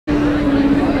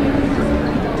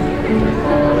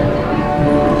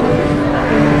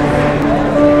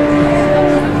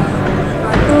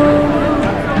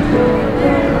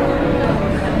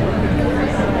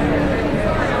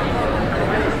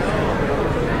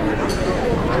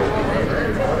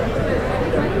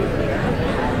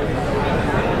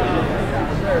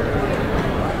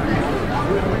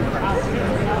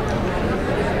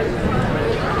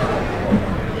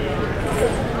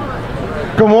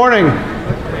morning.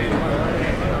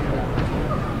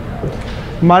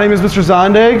 My name is Mr.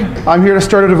 Zondag. I'm here to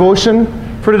start a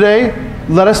devotion for today.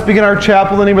 Let us begin our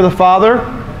chapel in the name of the Father,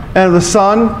 and of the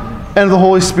Son, and of the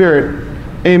Holy Spirit.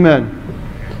 Amen.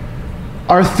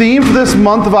 Our theme for this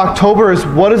month of October is,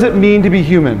 what does it mean to be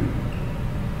human?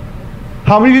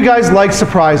 How many of you guys like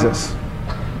surprises?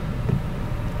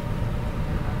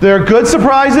 There are good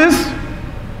surprises.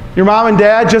 Your mom and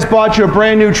dad just bought you a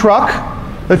brand new truck,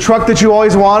 the truck that you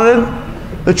always wanted,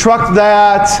 the truck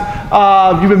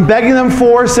that you've been begging them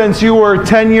for since you were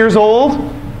 10 years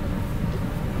old.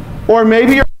 Or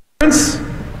maybe your parents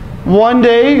one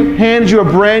day handed you a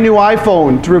brand new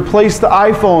iPhone to replace the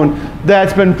iPhone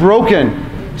that's been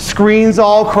broken. Screen's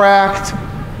all cracked,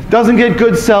 doesn't get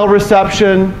good cell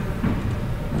reception.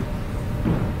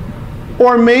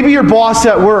 Or maybe your boss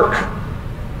at work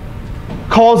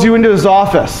calls you into his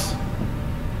office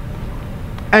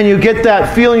and you get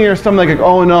that feeling in your stomach like,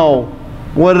 oh no,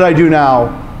 what did I do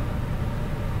now?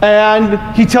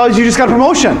 And he tells you just got a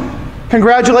promotion.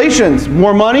 Congratulations.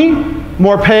 More money,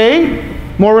 more pay,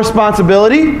 more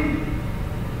responsibility.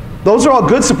 Those are all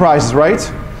good surprises, right?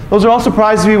 Those are all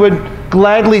surprises we would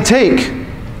gladly take.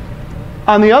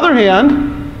 On the other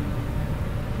hand,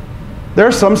 there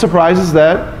are some surprises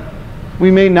that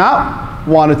we may not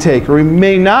want to take, or we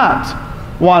may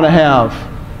not want to have.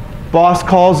 Boss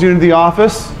calls you into the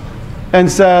office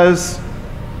and says,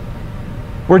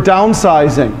 we're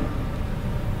downsizing.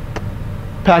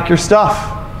 Pack your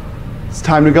stuff. It's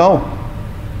time to go.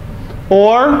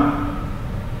 Or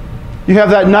you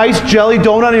have that nice jelly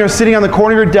donut and you're sitting on the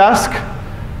corner of your desk,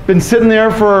 been sitting there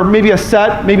for maybe a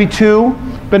set, maybe two,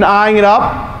 been eyeing it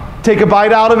up, take a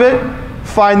bite out of it,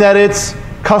 find that it's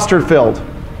custard filled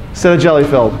instead of jelly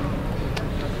filled.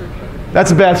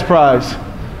 That's a bad surprise.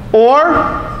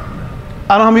 Or,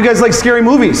 I don't know how many of you guys like scary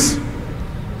movies.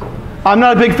 I'm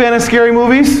not a big fan of scary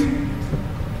movies.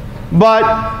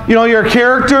 But, you know, your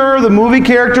character, the movie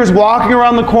character is walking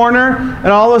around the corner, and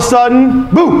all of a sudden,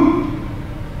 boom!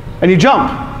 And you jump.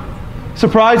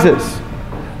 Surprises.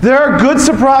 There are good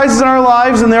surprises in our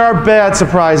lives, and there are bad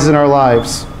surprises in our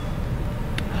lives.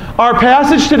 Our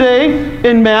passage today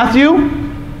in Matthew,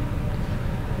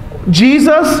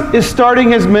 Jesus is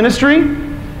starting his ministry.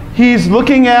 He's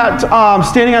looking at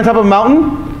standing on top of a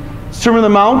mountain, Sermon on the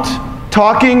Mount,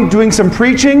 talking, doing some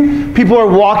preaching. People are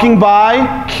walking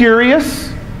by,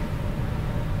 curious,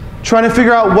 trying to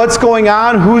figure out what's going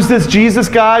on. Who's this Jesus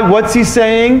guy? What's he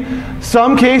saying?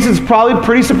 Some cases, probably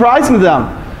pretty surprising to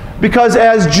them. Because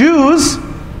as Jews,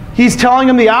 he's telling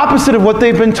them the opposite of what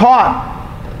they've been taught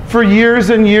for years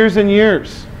and years and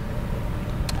years.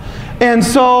 And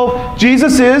so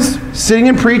Jesus is sitting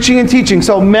and preaching and teaching.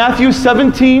 So Matthew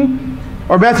 5,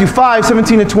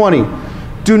 17 to 20.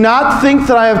 Do not think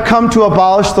that I have come to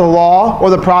abolish the law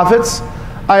or the prophets.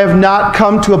 I have not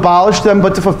come to abolish them,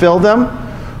 but to fulfill them.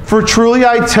 For truly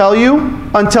I tell you,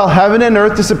 until heaven and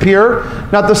earth disappear,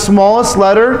 not the smallest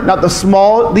letter, not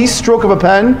the least stroke of a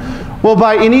pen, will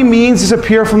by any means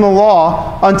disappear from the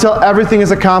law until everything is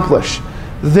accomplished.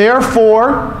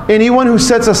 Therefore, anyone who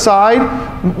sets aside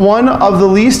one of the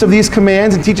least of these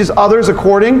commands and teaches others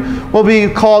according will be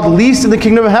called least in the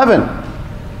kingdom of heaven.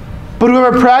 But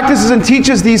whoever practices and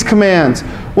teaches these commands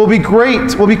will be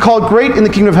called great in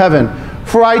the kingdom of heaven.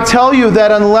 For I tell you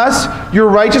that unless your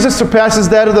righteousness surpasses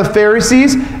that of the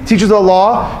Pharisees, teachers of the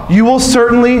law, you will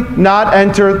certainly not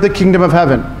enter the kingdom of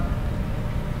heaven.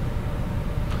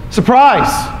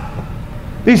 Surprise!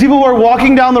 These people who are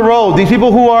walking down the road, these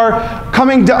people who are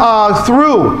coming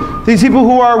through, these people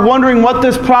who are wondering what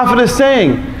this prophet is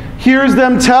saying, hears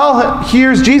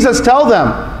Jesus tell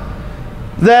them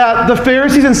that the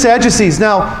Pharisees and Sadducees,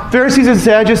 now Pharisees and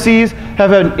Sadducees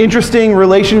have an interesting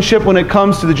relationship when it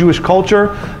comes to the Jewish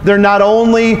culture. They're not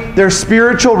only their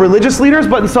spiritual religious leaders,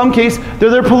 but in some cases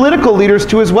they're their political leaders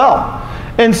too as well.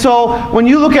 And so when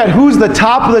you look at who's the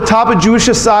top of Jewish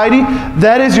society,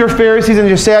 that is your Pharisees and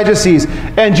your Sadducees.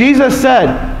 And Jesus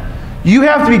said, you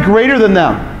have to be greater than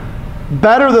them,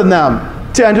 better than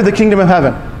them, to enter the kingdom of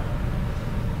heaven.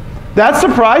 That's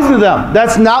surprising to them.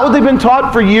 That's not what they've been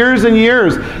taught for years and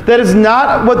years. That is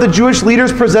not what the Jewish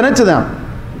leaders presented to them.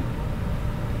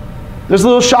 There's a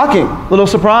little shocking, little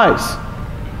surprise.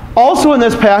 Also in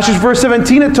this passage, verse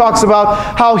 17, it talks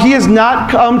about how he has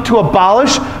not come to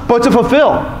abolish, but to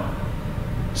fulfill.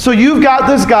 So you've got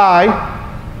this guy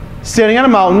standing on a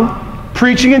mountain,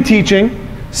 preaching and teaching,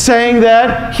 saying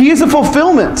that he is a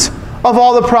fulfillment of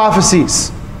all the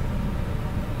prophecies.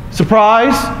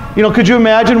 Surprise? You know, could you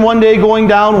imagine one day going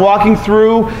down, walking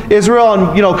through Israel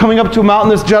and, you know, coming up to a mountain,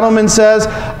 this gentleman says,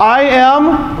 I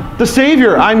am the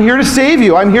Savior. I'm here to save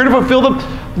you. I'm here to fulfill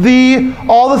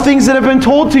all the things that have been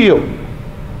told to you.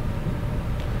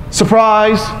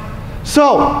 Surprise.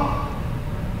 So,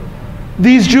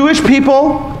 these Jewish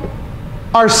people,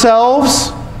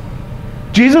 ourselves,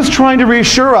 Jesus is trying to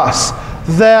reassure us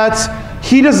that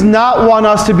he does not want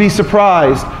us to be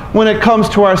surprised when it comes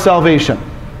to our salvation.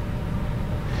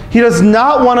 He does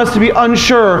not want us to be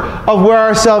unsure of where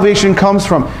our salvation comes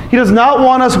from. He does not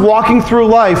want us walking through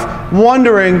life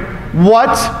wondering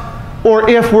what or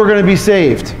if we're going to be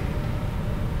saved.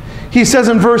 He says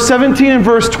in verse 17 and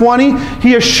verse 20,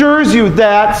 he assures you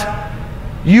that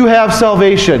you have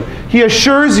salvation. He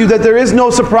assures you that there is no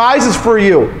surprises for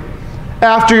you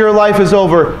after your life is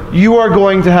over. You are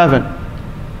going to heaven.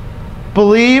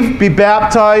 Believe, be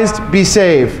baptized, be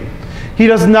saved. He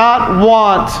does not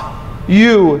want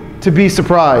you to be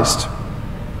surprised.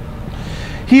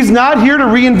 He's not here to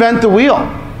reinvent the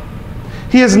wheel.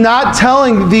 He is not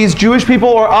telling these Jewish people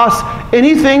or us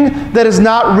anything that is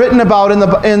not written about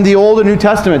in the Old and New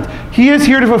Testament. He is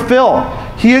here to fulfill.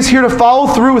 He is here to follow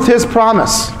through with his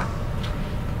promise.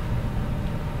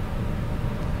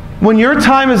 When your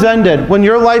time is ended, when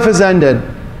your life is ended,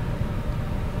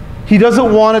 he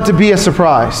doesn't want it to be a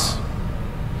surprise.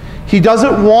 He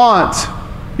doesn't want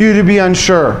you to be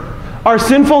unsure. Our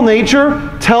sinful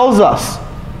nature tells us,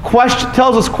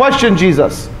 question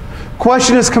Jesus.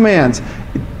 Question his commands.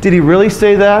 Did he really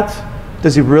say that?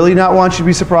 Does he really not want you to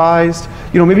be surprised?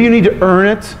 You know, maybe you need to earn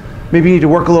it. Maybe you need to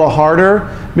work a little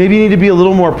harder. Maybe you need to be a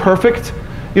little more perfect.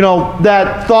 You know,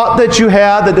 that thought that you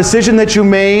had, the decision that you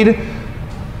made,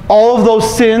 all of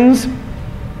those sins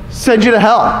send you to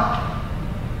hell.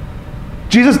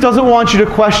 Jesus doesn't want you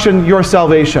to question your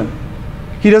salvation.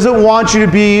 He doesn't want you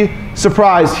to be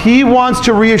surprised. He wants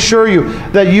to reassure you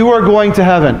that you are going to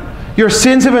heaven. Your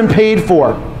sins have been paid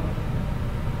for.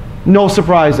 No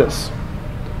surprises.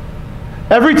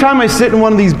 Every time I sit in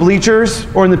one of these bleachers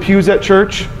or in the pews at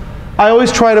church, I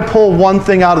always try to pull one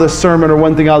thing out of the sermon or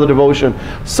one thing out of the devotion.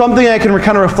 Something I can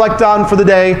kind of reflect on for the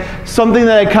day, something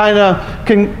that I kind of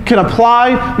can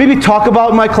apply, maybe talk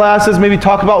about in my classes, maybe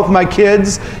talk about with my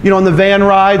kids, you know, on the van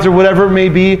rides or whatever it may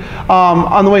be,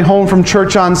 on the way home from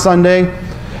church on Sunday.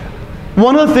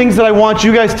 One of the things that I want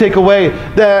you guys to take away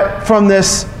from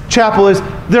this chapel is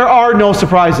there are no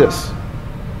surprises.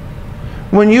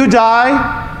 When you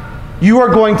die, you are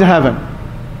going to heaven.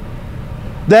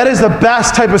 That is the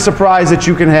best type of surprise that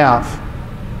you can have.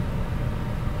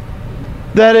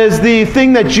 That is the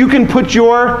thing that you can put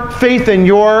your faith in,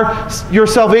 your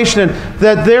salvation in,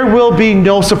 that there will be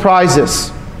no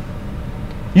surprises.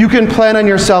 You can plan on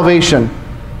your salvation.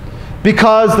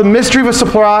 Because the mystery of a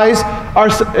surprise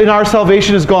in our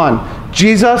salvation is gone.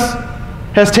 Jesus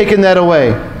has taken that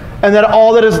away. And that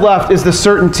all that is left is the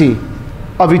certainty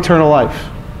of eternal life.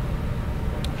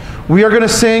 We are going to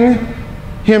sing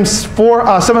hymn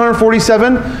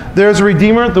 747, There's a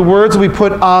Redeemer. The words will be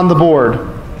put on the board.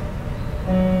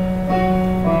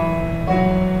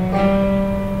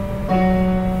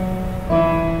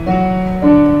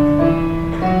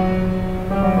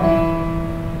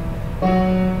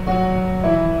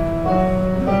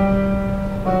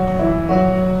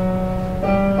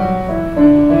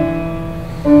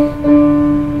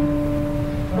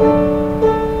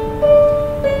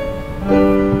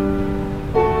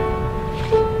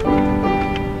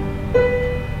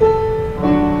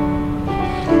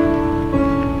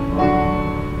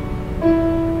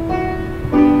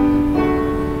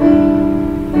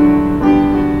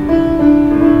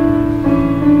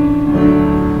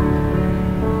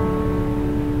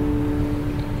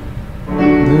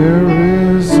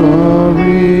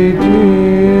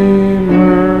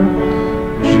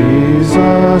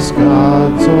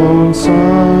 God's own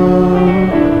Son,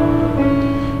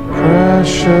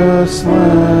 precious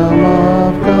Lamb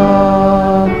of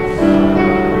God,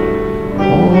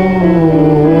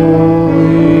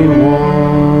 Holy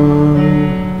One.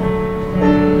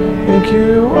 Thank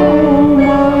you, oh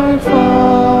my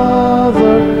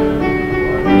Father,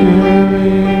 for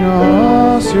giving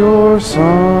us your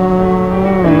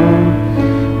Son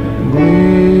and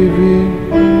leaving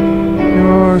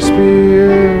your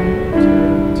Spirit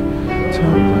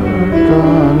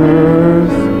on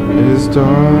earth is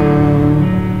done.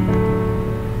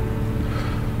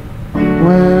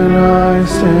 When I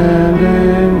stand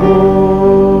in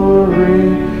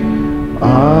glory,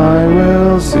 I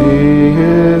will see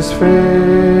his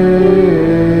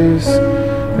face,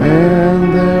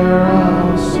 and there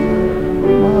I'll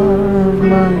serve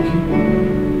my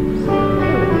King,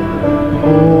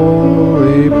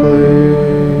 holy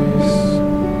place.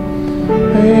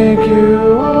 Thank you,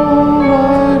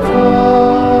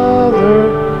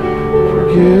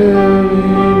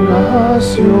 giving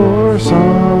us your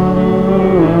Son.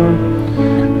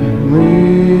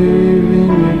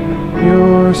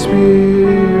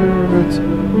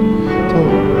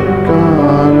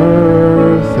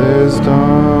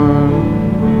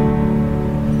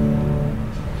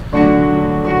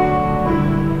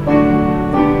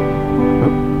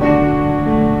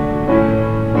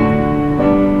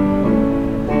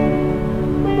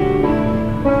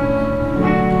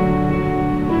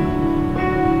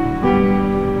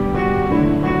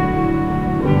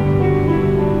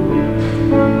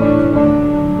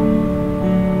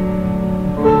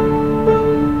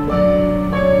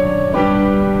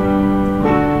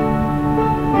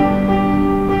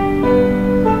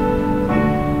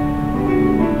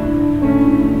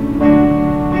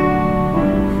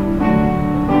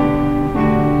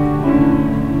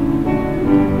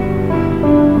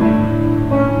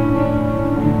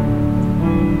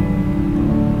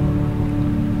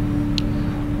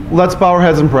 Let's bow our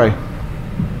heads and pray.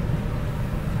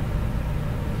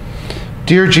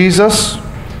 Dear Jesus,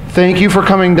 thank you for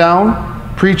coming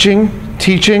down, preaching,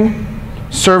 teaching,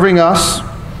 serving us,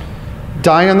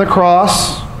 dying on the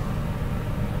cross,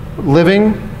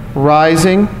 living,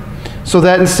 rising, so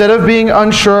that instead of being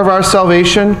unsure of our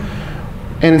salvation,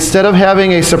 and instead of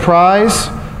having a surprise,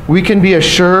 we can be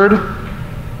assured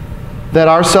that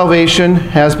our salvation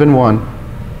has been won.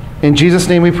 In Jesus'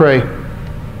 name we pray.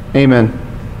 Amen.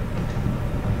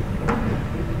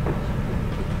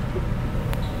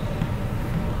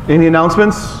 Any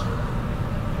announcements?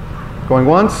 Going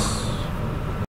once?